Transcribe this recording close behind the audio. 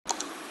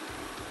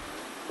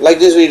Like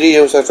this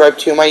video, subscribe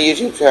to my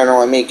YouTube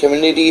channel, and make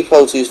community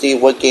posts to see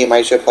what game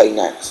I should play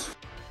next.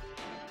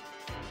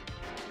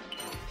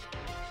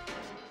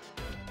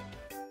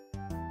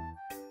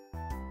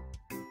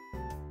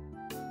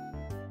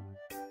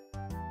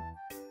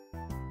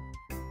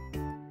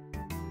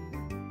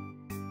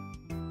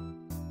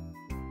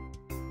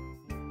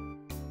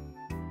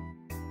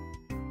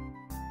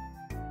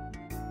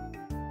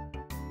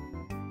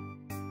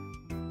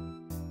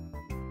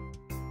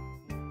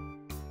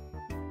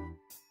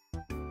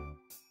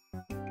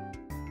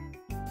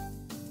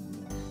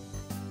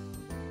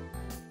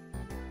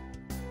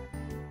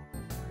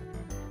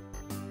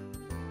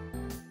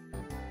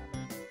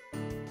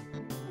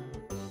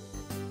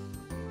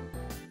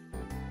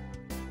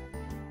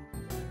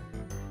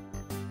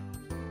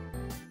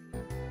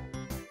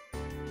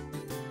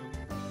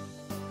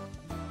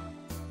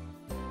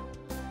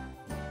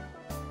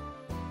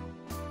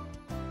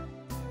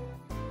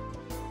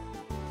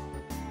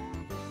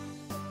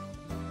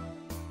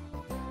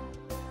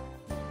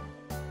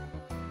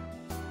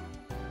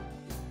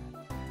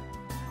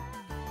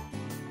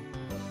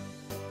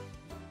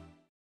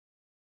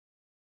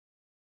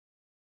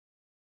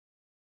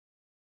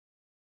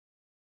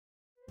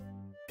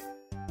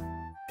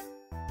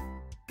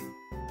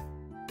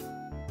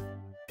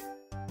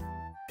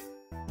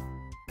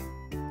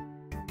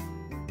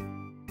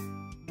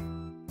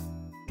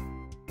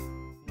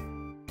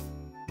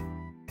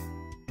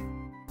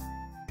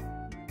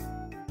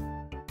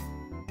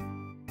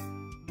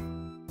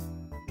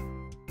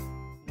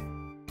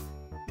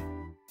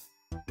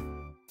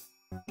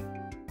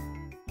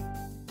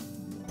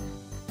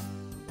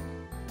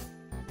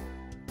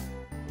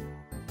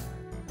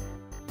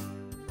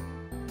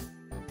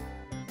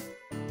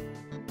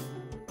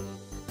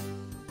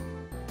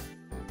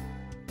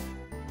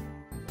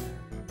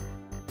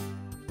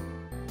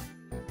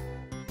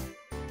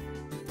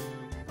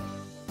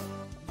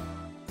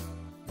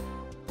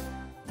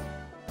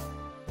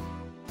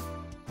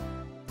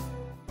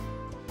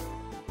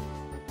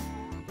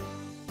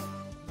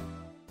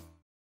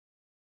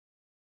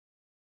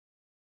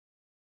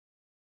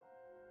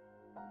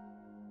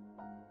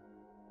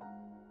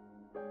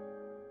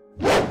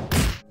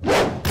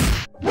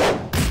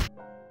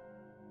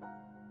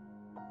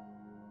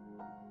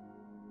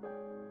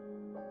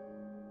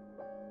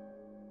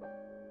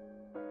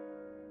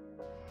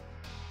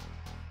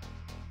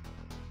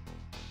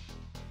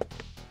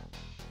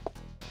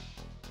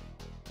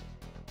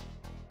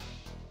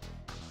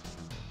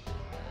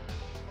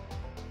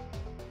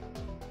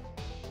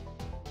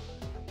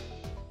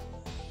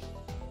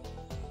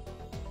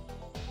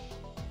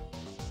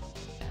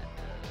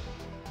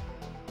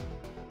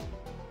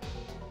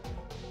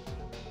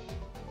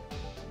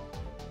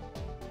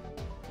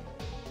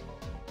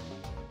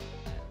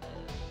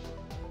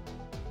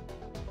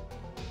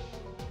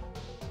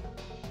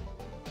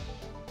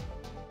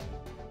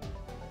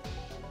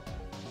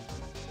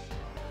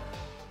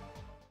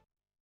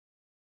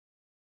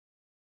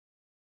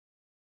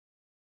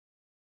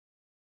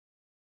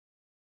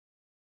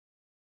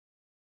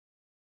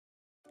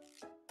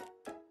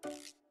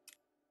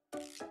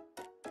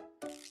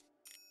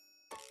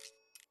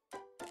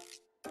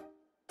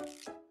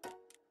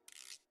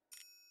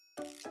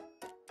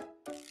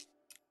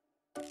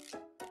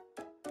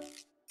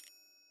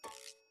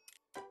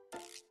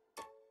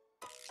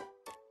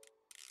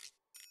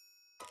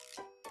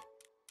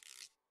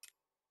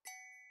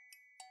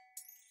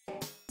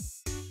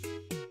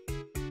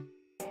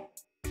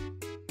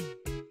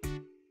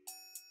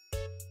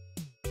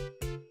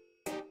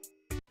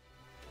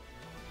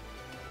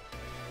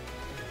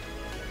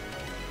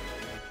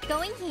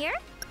 Going here?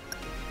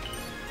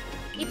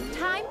 It's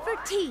time for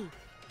tea.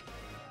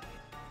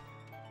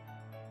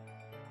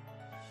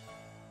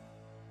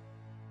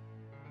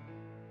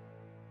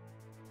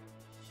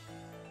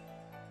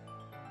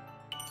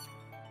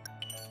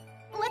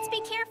 Let's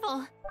be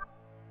careful.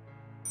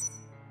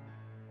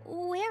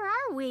 Where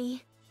are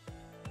we?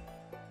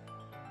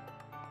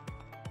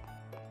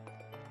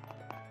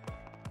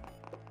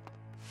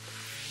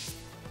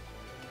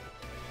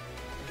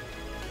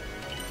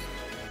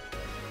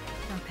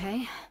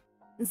 Okay.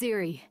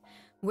 Ziri,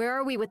 where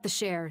are we with the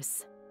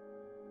shares?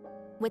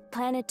 With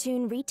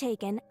Planetune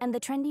retaken and the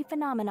trendy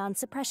phenomenon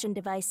suppression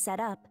device set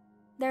up,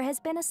 there has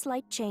been a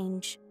slight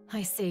change.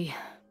 I see.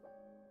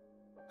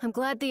 I'm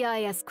glad the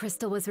IS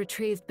crystal was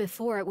retrieved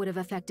before it would have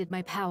affected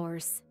my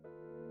powers.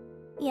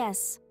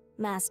 Yes,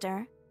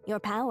 Master. Your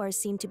powers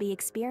seem to be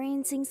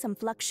experiencing some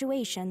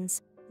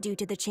fluctuations due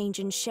to the change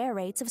in share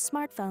rates of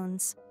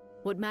smartphones.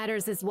 What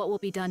matters is what will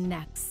be done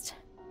next.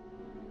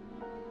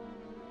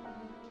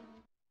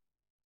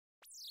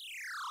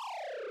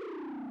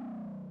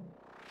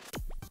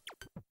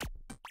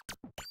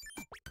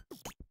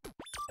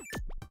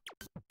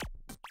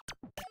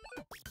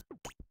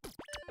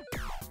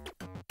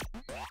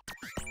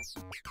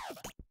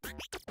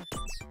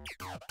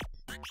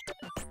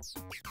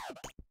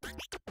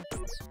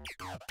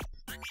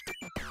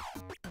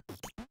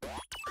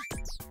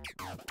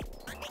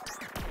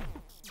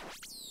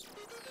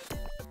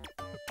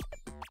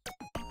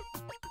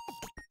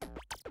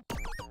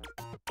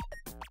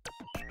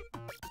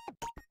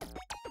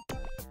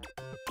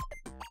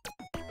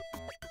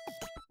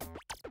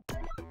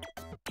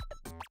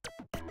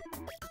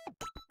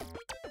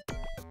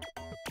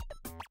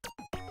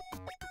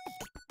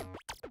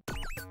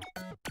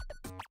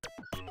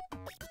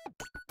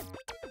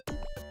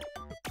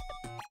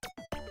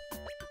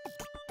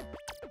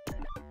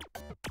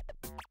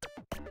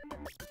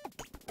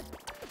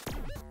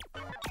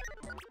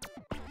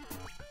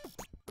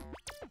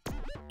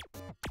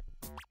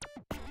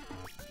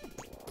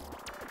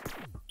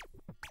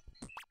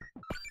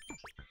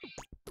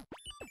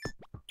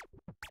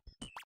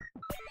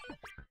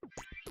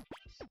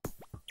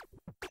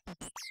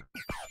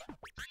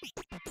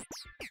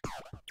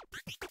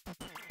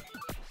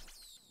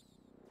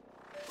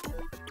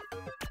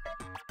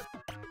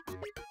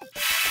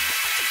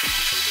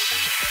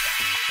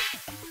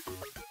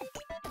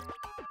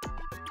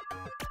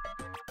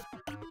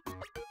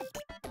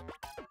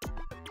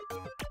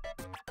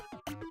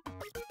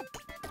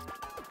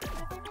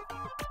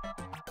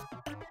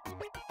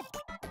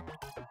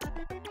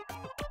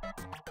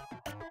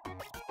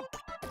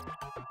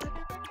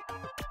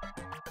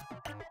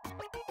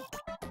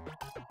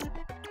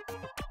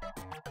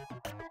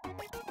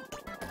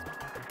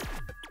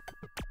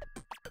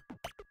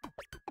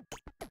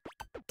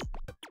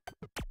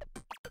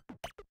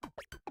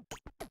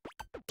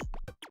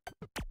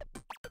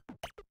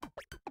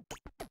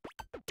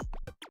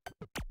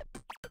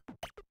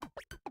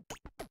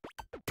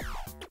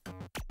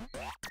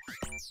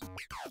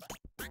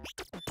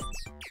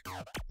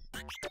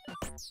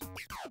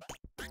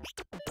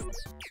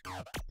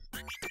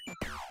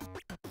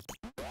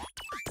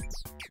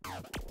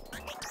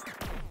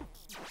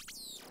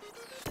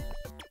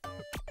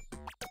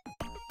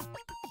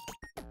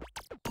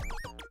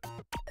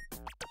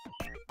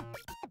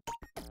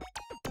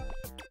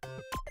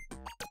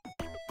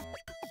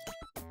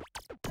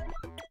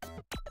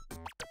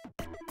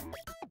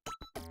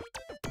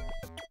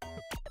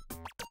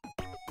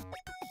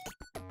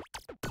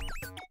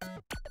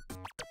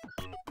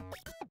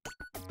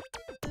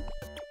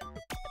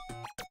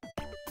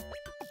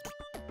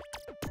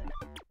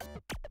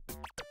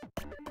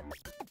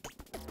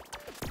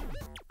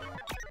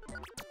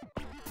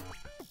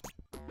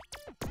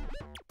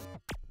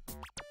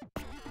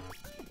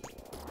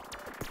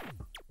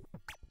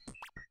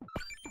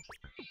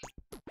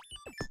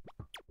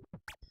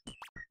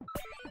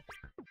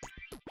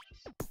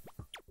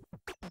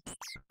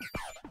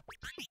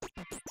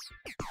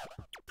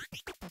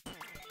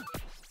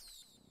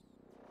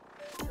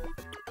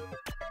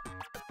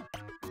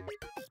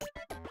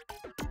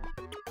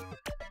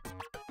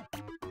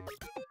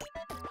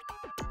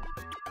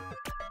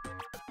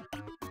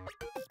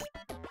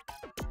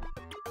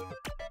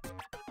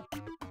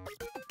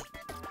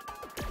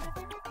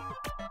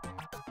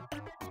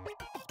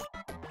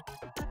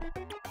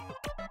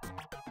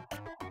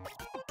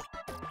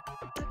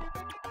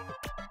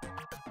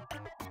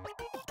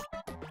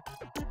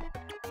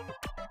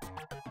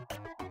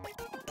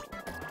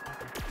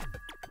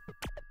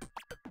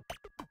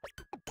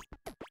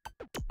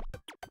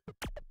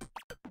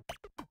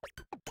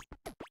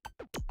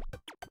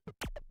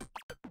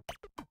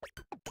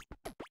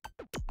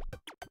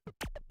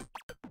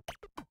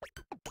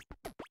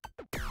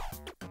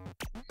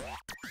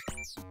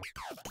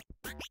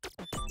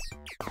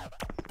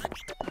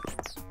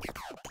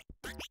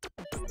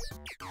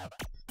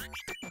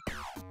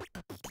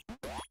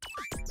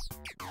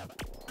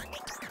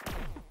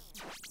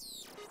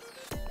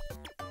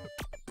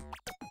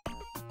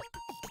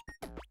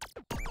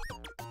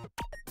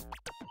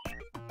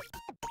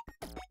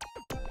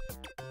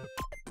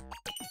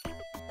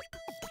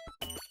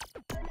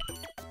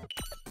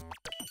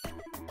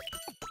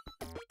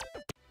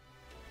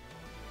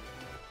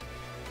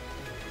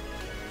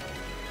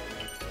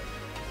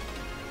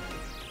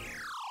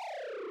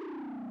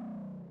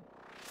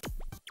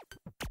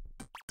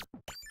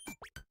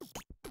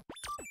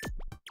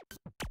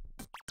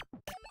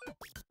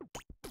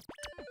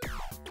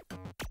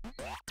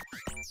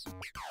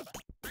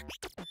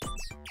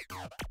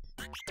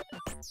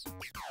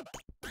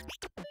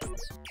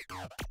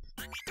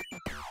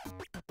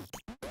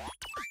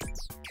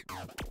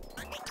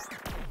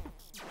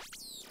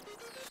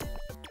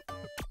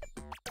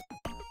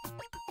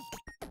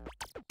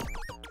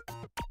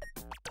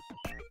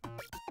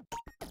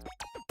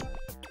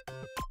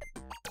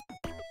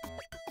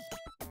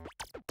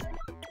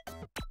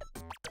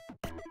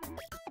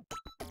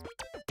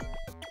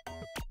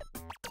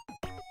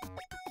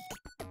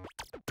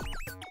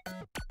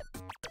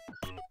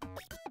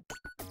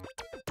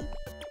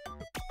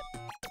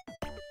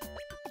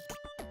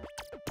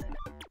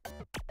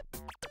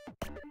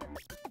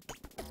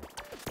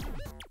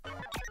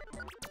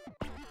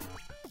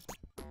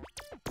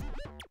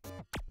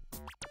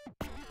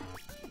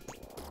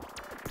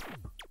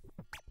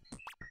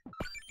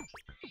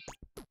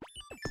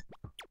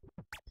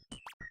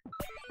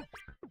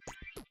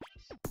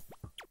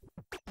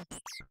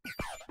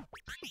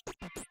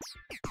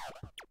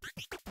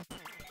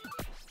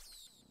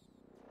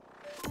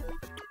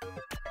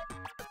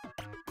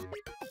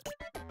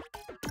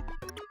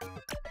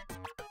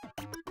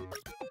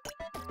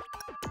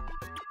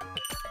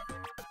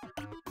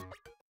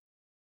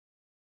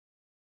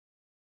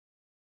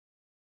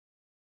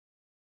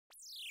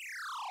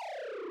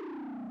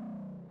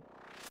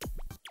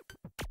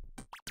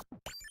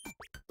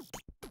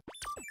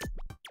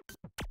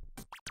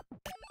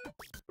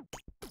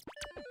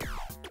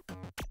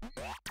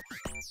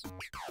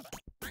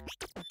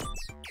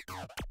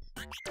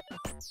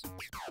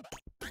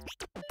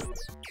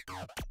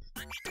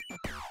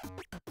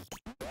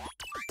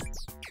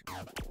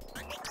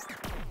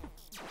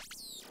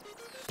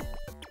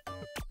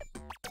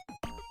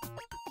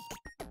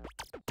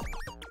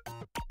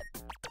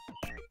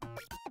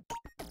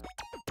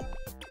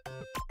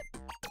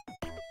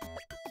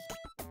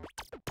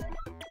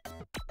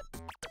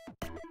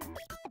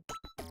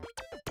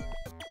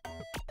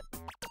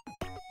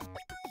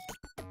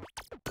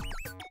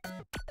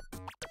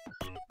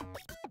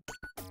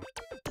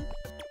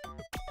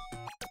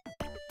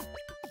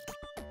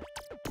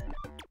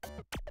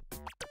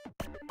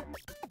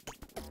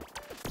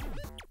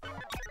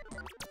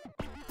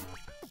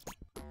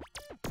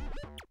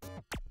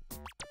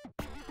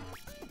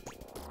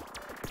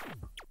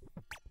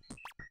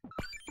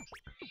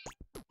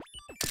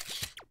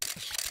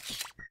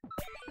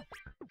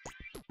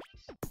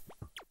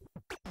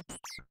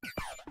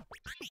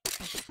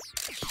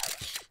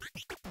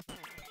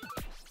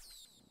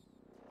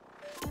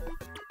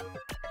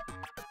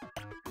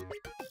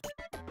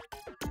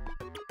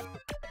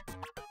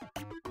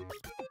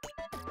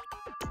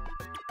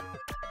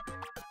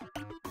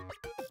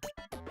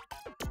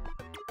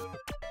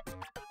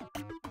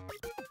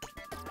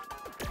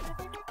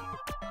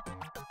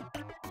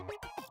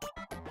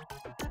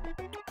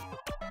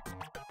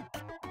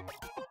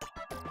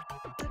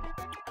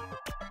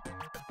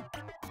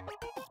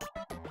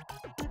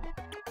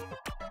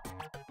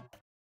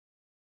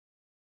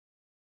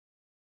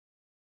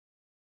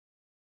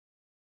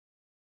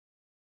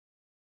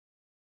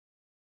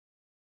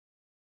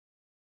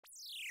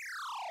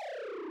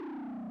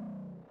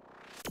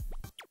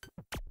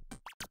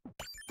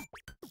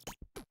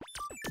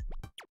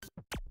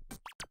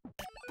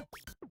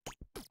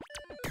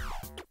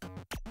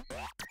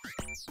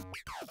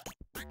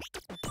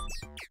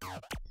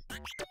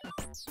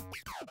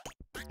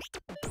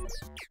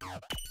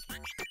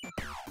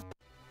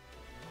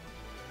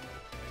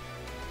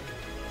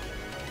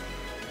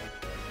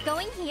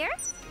 Going here?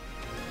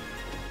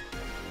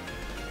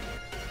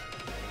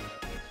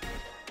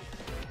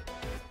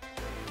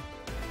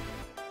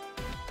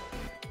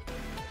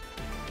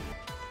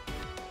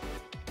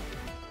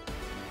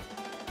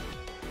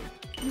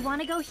 You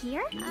want to go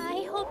here?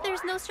 I hope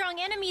there's no strong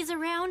enemies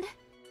around.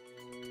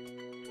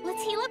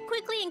 Let's heal up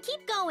quickly and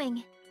keep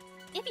going.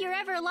 If you're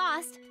ever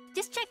lost,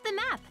 just check the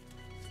map.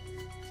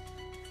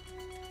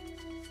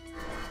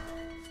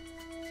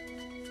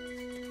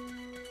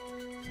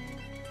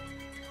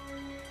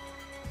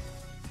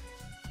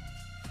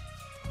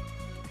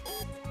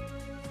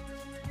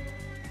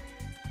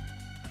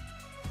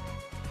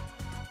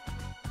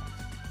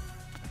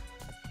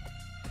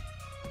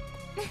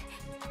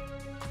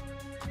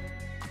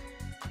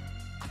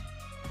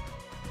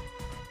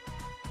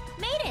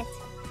 Made it!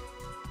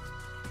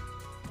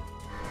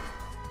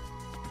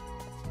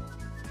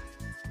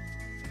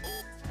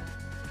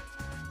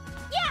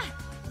 Yeah!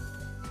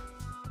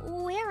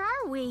 Where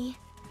are we?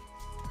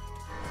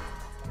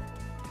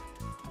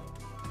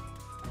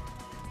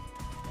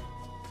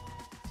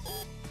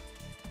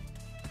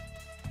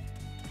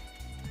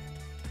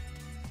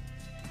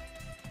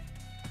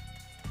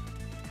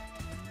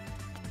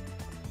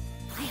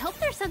 I hope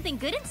there's something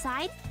good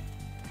inside.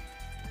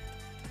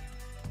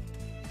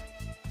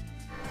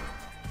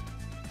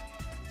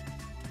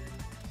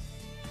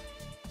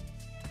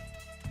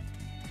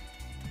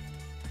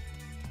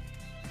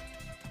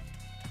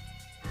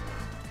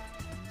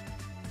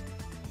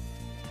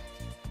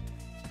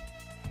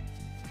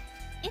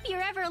 If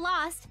you're ever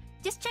lost,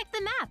 just check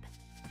the map.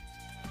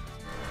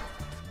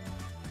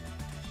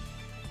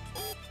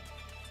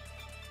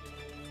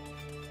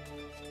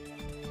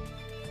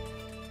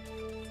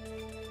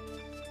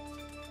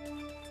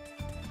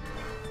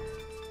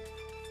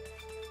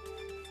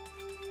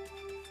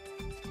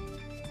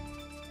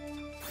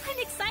 I'm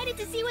excited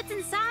to see what's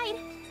inside.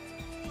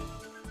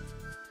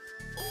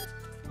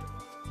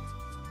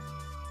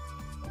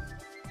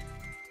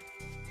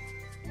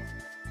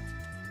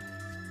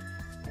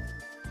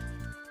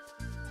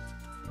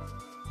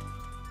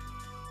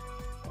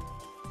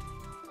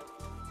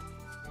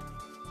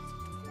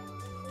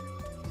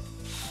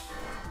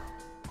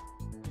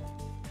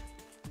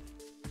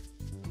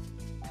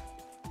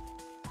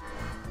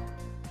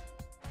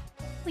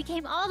 We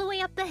came all the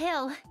way up the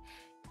hill.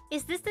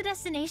 Is this the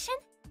destination?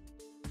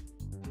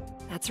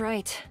 That's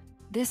right.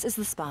 This is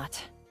the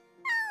spot.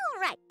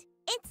 All right,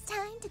 it's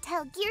time to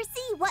tell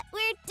Gearsy what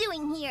we're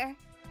doing here.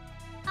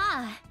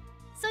 Ah,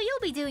 so you'll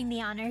be doing the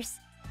honors.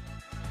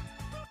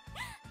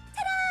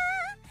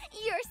 Ta-da!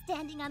 You're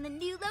standing on the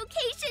new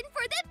location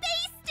for the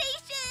base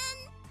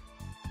station!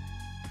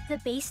 The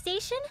base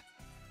station?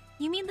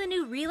 You mean the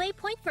new relay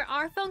point for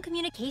our phone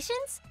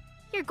communications?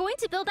 You're going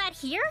to build that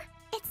here?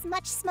 It's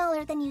much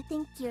smaller than you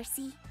think,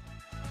 Gearsy.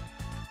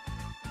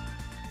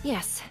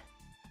 Yes.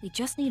 We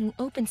just need an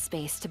open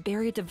space to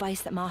bury a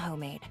device that Maho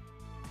made.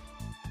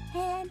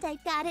 And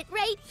I've got it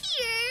right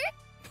here!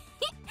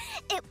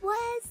 It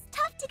was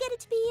tough to get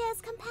it to be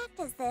as compact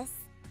as this.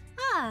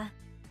 Ah,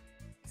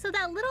 so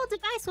that little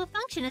device will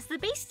function as the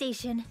base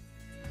station.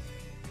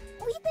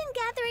 We've been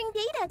gathering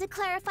data to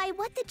clarify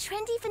what the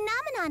trendy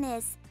phenomenon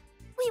is.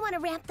 We want to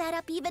ramp that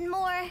up even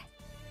more.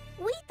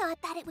 We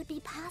thought that it would be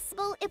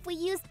possible if we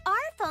used our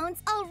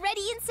phones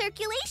already in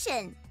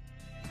circulation.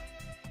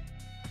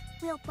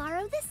 We'll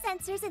borrow the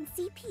sensors and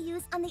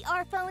CPUs on the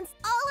R phones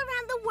all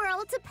around the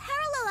world to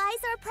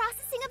parallelize our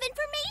processing of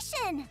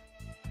information.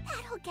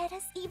 That'll get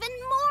us even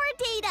more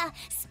data,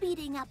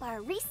 speeding up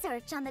our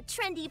research on the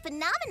trendy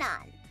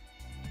phenomenon.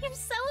 You're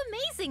so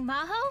amazing,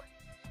 Maho.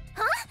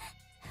 Huh?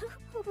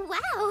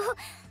 Wow,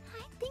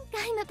 I think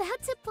I'm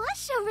about to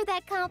blush over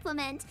that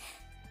compliment.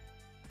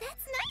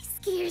 That's nice,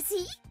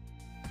 Gearsy.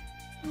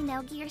 You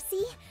know,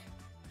 Gearsy,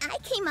 I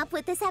came up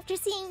with this after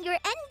seeing your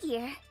end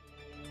gear.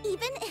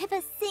 Even if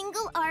a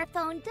single R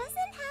phone doesn't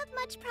have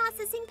much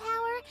processing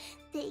power,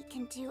 they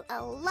can do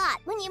a lot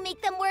when you make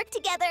them work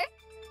together.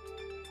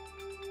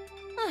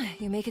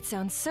 You make it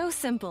sound so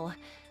simple.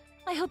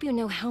 I hope you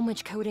know how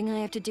much coding I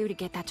have to do to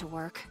get that to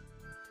work.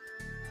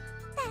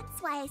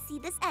 That's why I see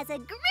this as a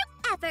group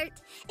effort.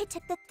 It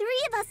took the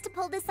three of us to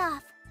pull this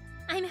off.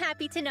 I'm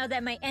happy to know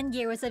that my end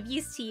gear was of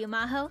use to you,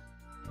 Maho.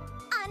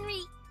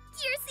 Henri,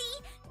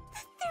 Gearsy, the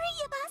three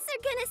of us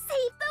are gonna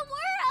save the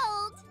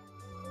world!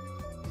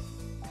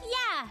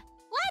 Yeah,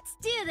 let's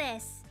do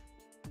this!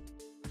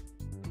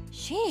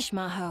 Sheesh,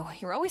 Maho,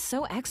 you're always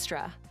so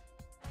extra.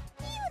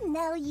 You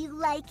know you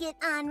like it,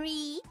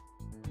 Henri.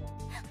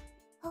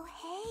 Oh,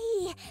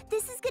 hey,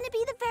 this is gonna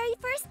be the very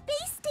first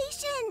base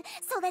station,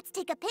 so let's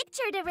take a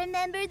picture to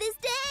remember this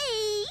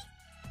day.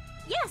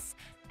 Yes,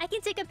 I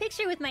can take a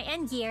picture with my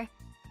end gear.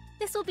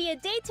 This will be a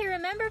day to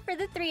remember for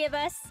the three of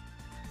us.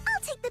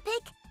 I'll take the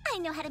pic. I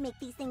know how to make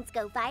these things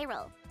go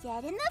viral.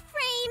 Get in the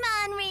frame,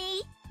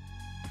 Henri.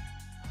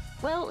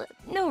 Well,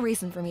 no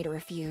reason for me to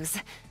refuse.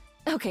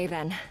 Okay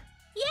then.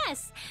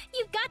 Yes!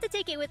 You've got to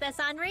take it with us,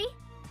 Henri.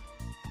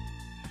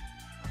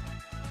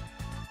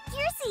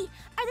 Kiersey,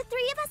 are the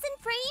three of us in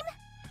frame?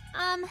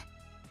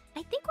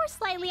 I think we're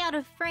slightly out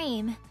of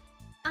frame.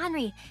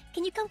 Henri,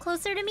 can you come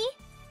closer to me?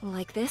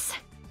 Like this?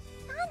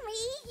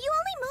 Henri, you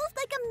only moved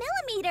like a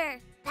millimeter.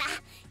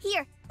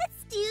 Here,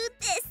 let's do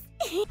this.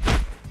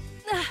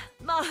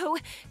 Maho,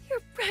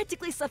 you're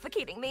practically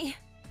suffocating me.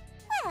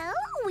 Well,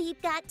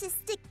 we've got to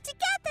stick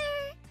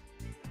together.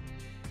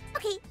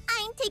 Okay,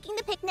 I'm taking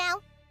the pic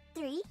now.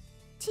 3,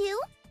 2,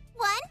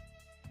 1.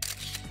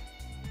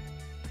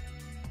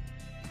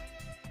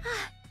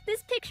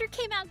 This picture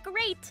came out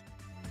great.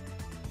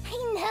 I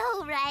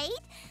know,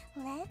 right?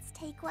 Let's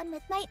take one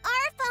with my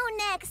R phone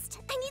next.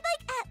 I need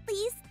like at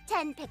least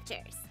 10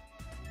 pictures.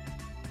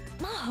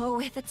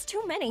 Maho, that's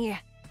too many.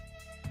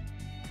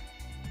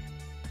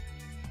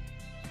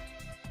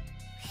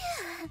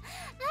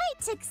 I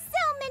took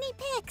so many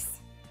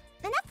pics.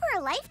 Enough for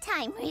a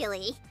lifetime,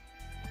 really.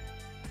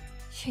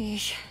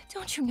 Sheesh,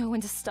 don't you know when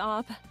to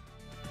stop?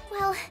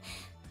 Well,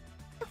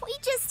 we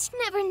just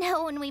never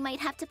know when we might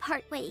have to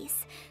part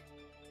ways.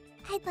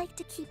 I'd like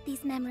to keep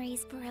these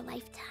memories for a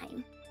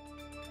lifetime.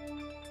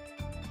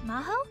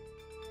 Maho?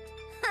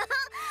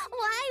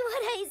 Why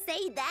would I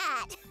say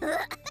that?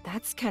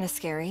 That's kinda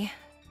scary.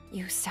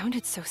 You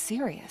sounded so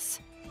serious.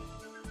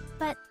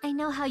 But I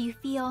know how you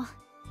feel.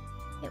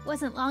 It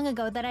wasn't long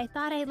ago that I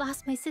thought I'd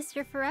lost my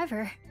sister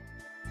forever.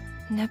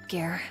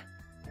 Nepgear.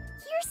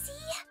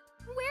 Kiersey,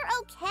 we're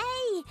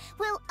okay.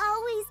 We'll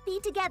always be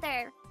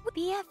together.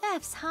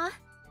 BFFs, huh?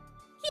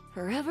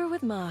 Forever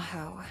with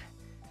Maho.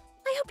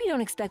 I hope you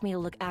don't expect me to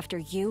look after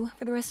you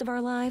for the rest of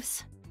our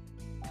lives.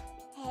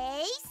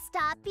 Hey,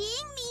 stop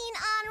being mean,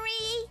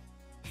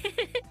 Henri.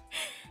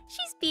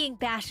 She's being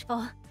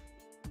bashful.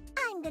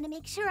 I'm gonna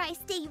make sure I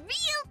stay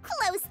real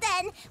close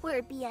then.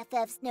 We're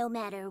BFFs no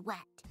matter what.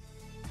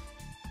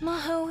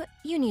 Maho,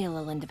 you need a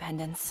little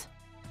independence.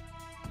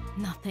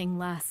 Nothing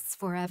lasts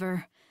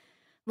forever,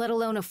 let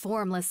alone a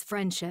formless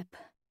friendship.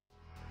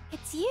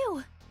 It's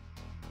you!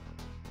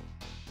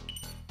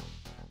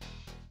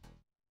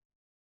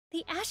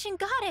 The Ashen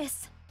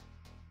Goddess!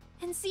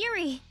 And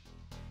Ziri!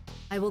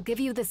 I will give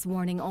you this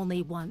warning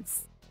only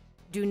once.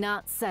 Do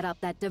not set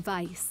up that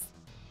device.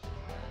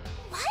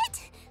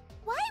 What?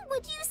 Why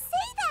would you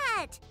say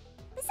that?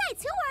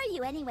 Besides, who are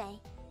you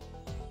anyway?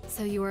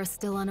 So you are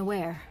still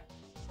unaware.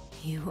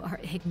 You are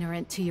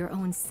ignorant to your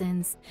own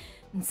sins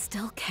and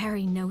still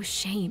carry no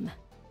shame.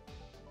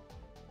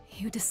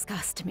 You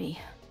disgust me.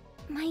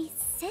 My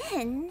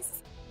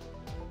sins?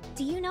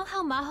 Do you know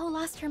how Maho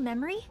lost her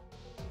memory?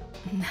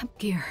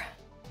 Nepgear,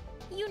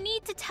 You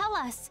need to tell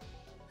us.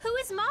 Who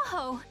is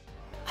Maho?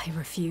 I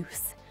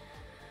refuse.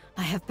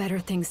 I have better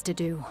things to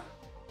do.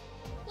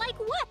 Like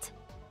what?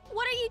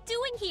 What are you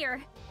doing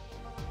here?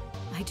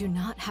 I do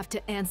not have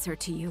to answer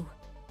to you.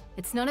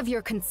 It's none of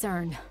your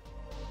concern.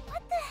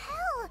 What the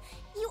hell?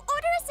 You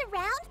order us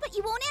around, but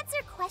you won't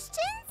answer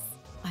questions?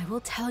 I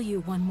will tell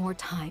you one more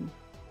time.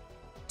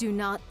 Do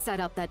not set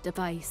up that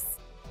device.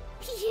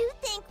 You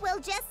think we'll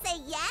just say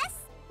yes?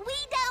 We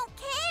don't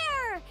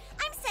care!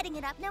 I'm setting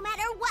it up no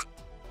matter what!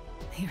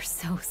 You're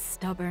so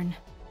stubborn.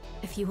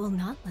 If you will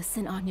not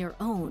listen on your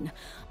own,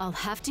 I'll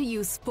have to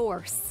use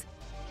force.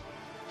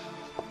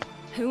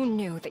 Who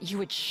knew that you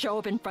would show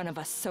up in front of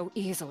us so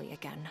easily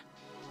again?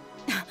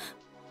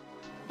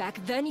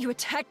 Back then, you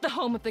attacked the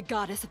home of the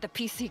goddess at the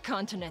PC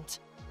continent.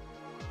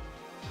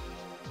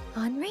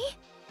 Henri?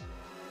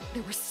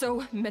 There were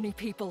so many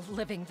people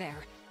living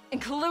there,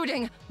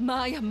 including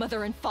my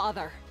mother and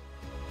father.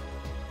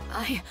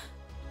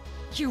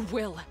 You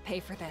will pay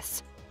for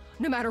this.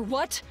 No matter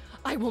what,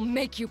 I will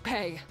make you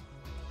pay.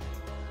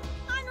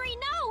 Henri,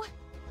 no!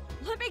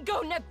 Let me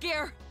go,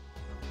 Nepgear!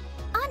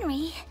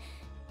 Henri,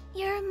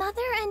 your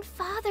mother and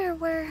father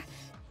were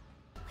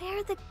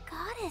where the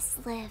goddess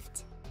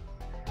lived.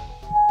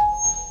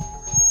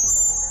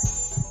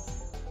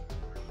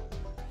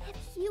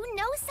 If you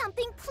know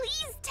something,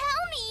 please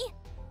tell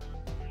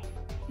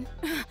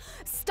me!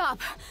 Stop!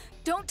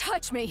 Don't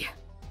touch me!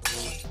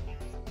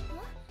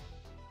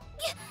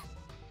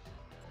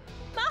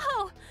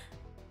 Maho!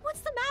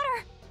 What's the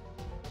matter?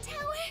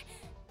 Tower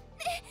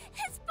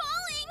is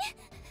falling!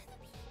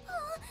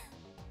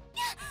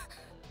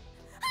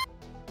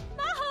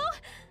 Maho!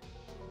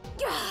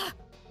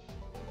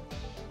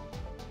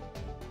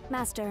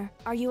 Master,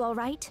 are you all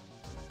right?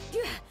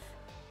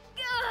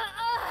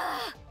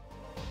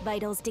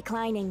 Vitals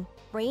declining.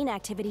 Brain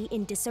activity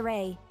in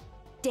disarray.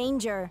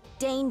 Danger!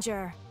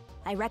 Danger!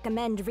 I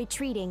recommend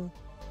retreating.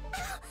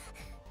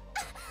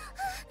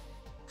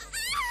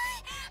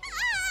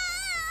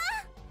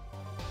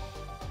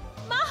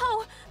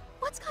 Maho!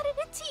 What's gotten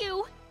into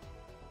you?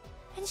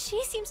 And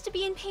she seems to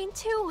be in pain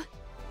too.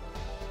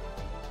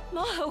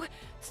 Maho,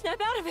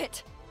 snap out of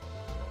it!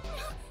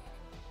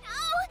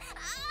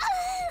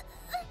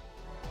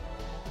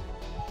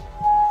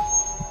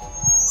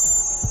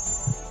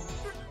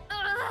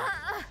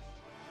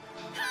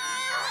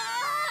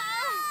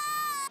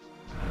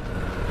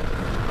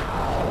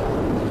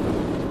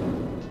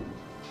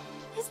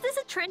 Is this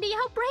a trendy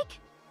outbreak?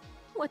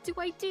 What do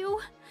I do?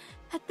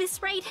 At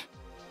this rate?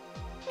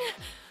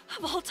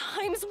 Of all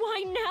times,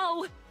 why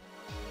now?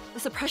 The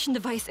suppression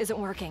device isn't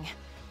working.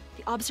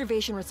 The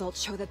observation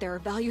results show that there are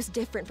values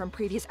different from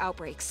previous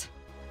outbreaks.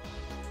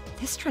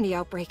 This trendy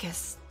outbreak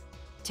is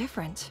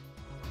different.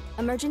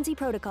 Emergency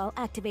protocol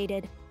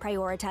activated,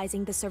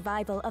 prioritizing the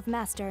survival of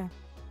Master.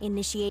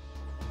 Initiate.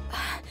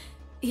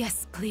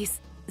 Yes,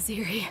 please,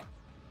 Ziri.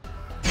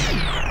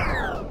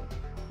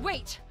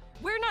 Wait!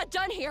 We're not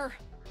done here!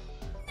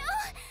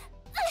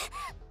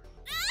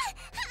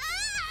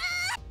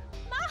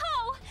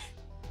 Maho!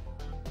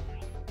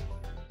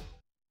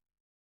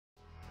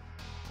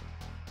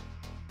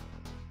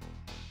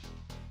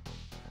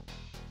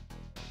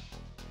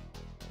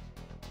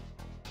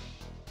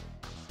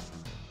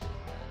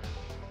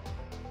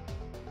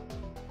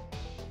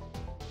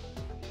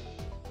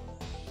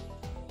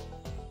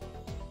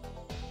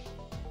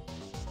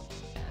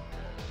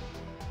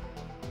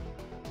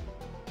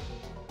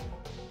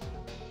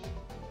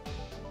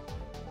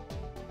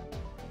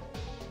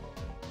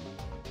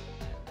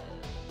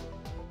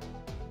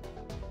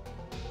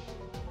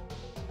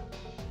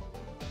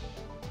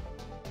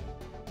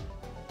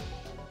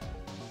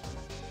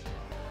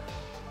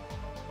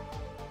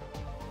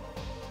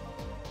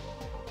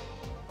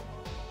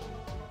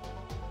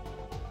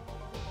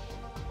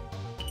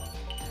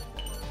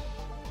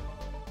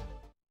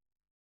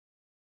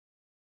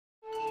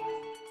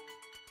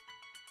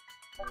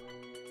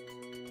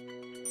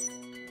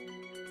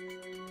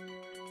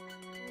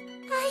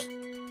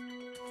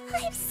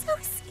 I'm so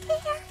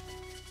scared.